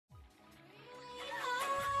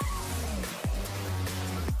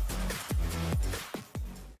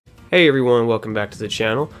Hey everyone, welcome back to the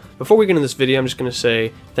channel. Before we get into this video, I'm just going to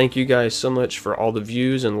say thank you guys so much for all the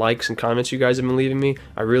views and likes and comments you guys have been leaving me.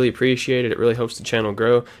 I really appreciate it. It really helps the channel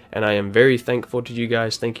grow, and I am very thankful to you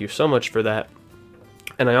guys. Thank you so much for that.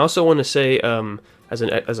 And I also want to say, as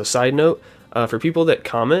a side note, for people that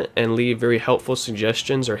comment and leave very helpful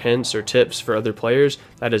suggestions or hints or tips for other players,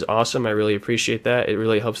 that is awesome. I really appreciate that. It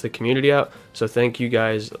really helps the community out. So thank you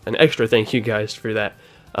guys, an extra thank you guys for that.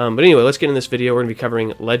 But anyway, let's get in this video. We're going to be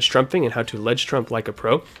covering ledge trumping and how to ledge trump like a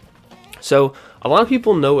pro. So a lot of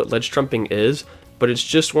people know what ledge trumping is, but it's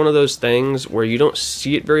just one of those things where you don't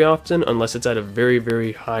see it very often unless it's at a very,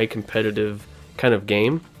 very high competitive kind of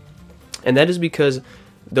game. And that is because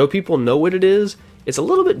though people know what it is, it's a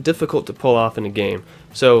little bit difficult to pull off in a game.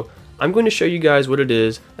 So I'm going to show you guys what it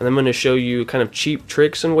is, and I'm going to show you kind of cheap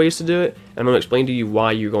tricks and ways to do it, and I'm going to explain to you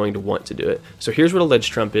why you're going to want to do it. So here's what a ledge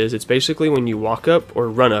trump is. It's basically when you walk up, or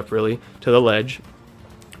run up really, to the ledge,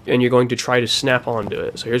 and you're going to try to snap onto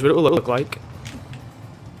it. So here's what it will look like.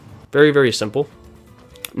 Very, very simple.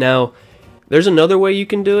 Now, there's another way you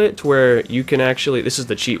can do it to where you can actually, this is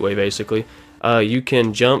the cheat way basically, you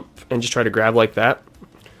can jump and just try to grab like that,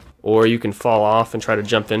 or you can fall off and try to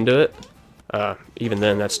jump into it. Even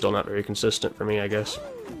then, that's still not very consistent for me, I guess.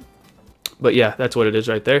 But yeah, that's what it is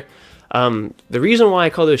right there. The reason why I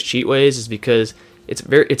call those cheat ways is because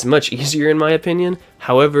it's much easier in my opinion.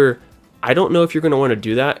 However, I don't know if you're going to want to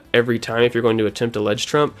do that every time if you're going to attempt a ledge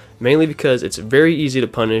trump, mainly because it's very easy to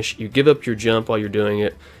punish. You give up your jump while you're doing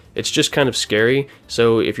it. It's just kind of scary,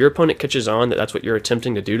 so if your opponent catches on that that's what you're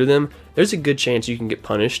attempting to do to them, there's a good chance you can get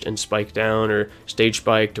punished and spiked down or stage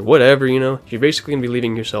spiked or whatever, you know. You're basically going to be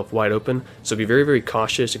leaving yourself wide open, so be very, very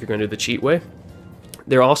cautious if you're going to do the cheat way.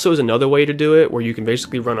 There also is another way to do it where you can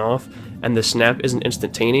basically run off and the snap isn't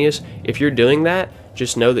instantaneous. If you're doing that,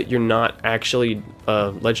 just know that you're not actually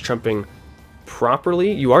ledge trumping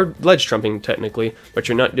properly. You are ledge trumping technically, but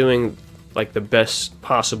you're not doing like the best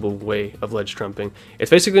possible way of ledge trumping. It's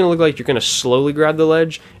basically going to look like you're going to slowly grab the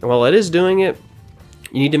ledge, and while it is doing it,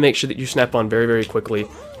 you need to make sure that you snap on very, very quickly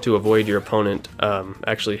to avoid your opponent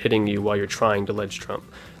actually hitting you while you're trying to ledge trump.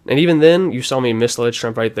 And even then, you saw me miss the ledge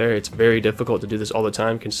trump right there. It's very difficult to do this all the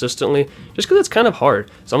time consistently, just because it's kind of hard.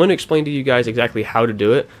 So I'm going to explain to you guys exactly how to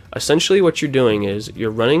do it. Essentially what you're doing is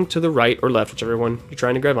you're running to the right or left, whichever one you're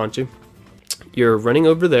trying to grab onto. You're running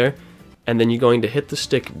over there, and then you're going to hit the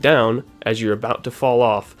stick down as you're about to fall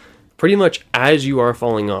off, pretty much as you are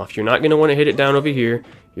falling off. You're not going to want to hit it down over here.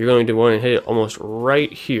 You're going to want to hit it almost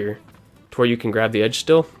right here to where you can grab the edge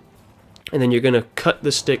still, and then you're going to cut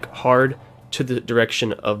the stick hard to the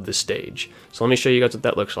direction of the stage. So let me show you guys what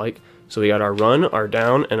that looks like. So we got our run, our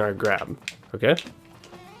down, and our grab, okay?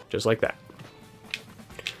 Just like that.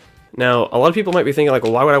 Now, a lot of people might be thinking like,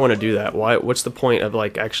 well, why would I want to do that? What's the point of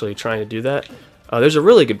like actually trying to do that? There's a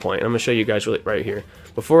really good point. I'm going to show you guys right here.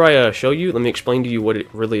 Before I show you, let me explain to you what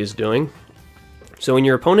it really is doing. So when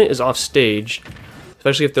your opponent is off stage,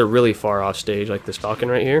 especially if they're really far off stage, like this Falcon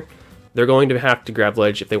right here, they're going to have to grab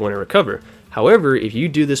ledge if they want to recover. However, if you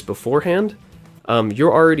do this beforehand,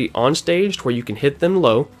 you're already on stage where you can hit them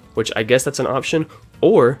low, which I guess that's an option,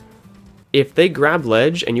 or if they grab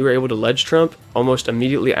ledge and you were able to ledge trump almost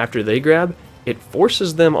immediately after they grab, it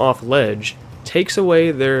forces them off ledge, takes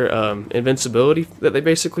away their invincibility that they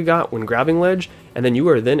basically got when grabbing ledge, and then you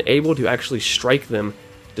are then able to actually strike them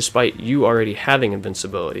despite you already having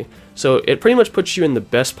invincibility. So it pretty much puts you in the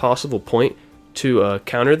best possible point to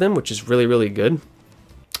counter them, which is really, really good.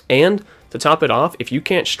 And to top it off, if you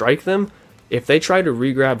can't strike them, if they try to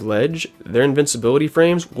re-grab ledge, their invincibility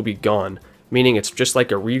frames will be gone, meaning it's just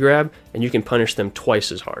like a re-grab, and you can punish them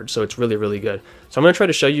twice as hard. So it's really, really good. So I'm going to try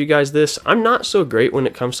to show you guys this. I'm not so great when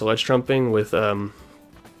it comes to ledge trumping with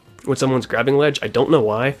when someone's grabbing ledge. I don't know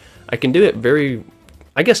why. I can do it very,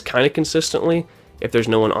 I guess, kind of consistently if there's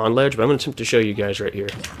no one on ledge, but I'm going to attempt to show you guys right here.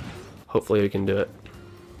 Hopefully we can do it.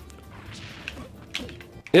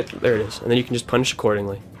 Yep, there it is. And then you can just punish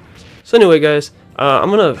accordingly. So anyway, guys, I'm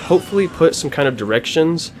going to hopefully put some kind of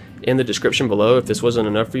directions in the description below if this wasn't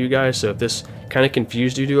enough for you guys. So if this kind of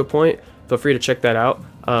confused you to a point, feel free to check that out.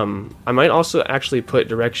 I might also actually put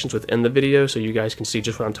directions within the video so you guys can see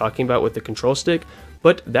just what I'm talking about with the control stick.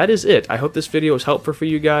 But that is it. I hope this video was helpful for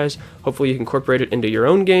you guys. Hopefully you can incorporate it into your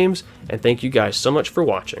own games, and thank you guys so much for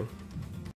watching.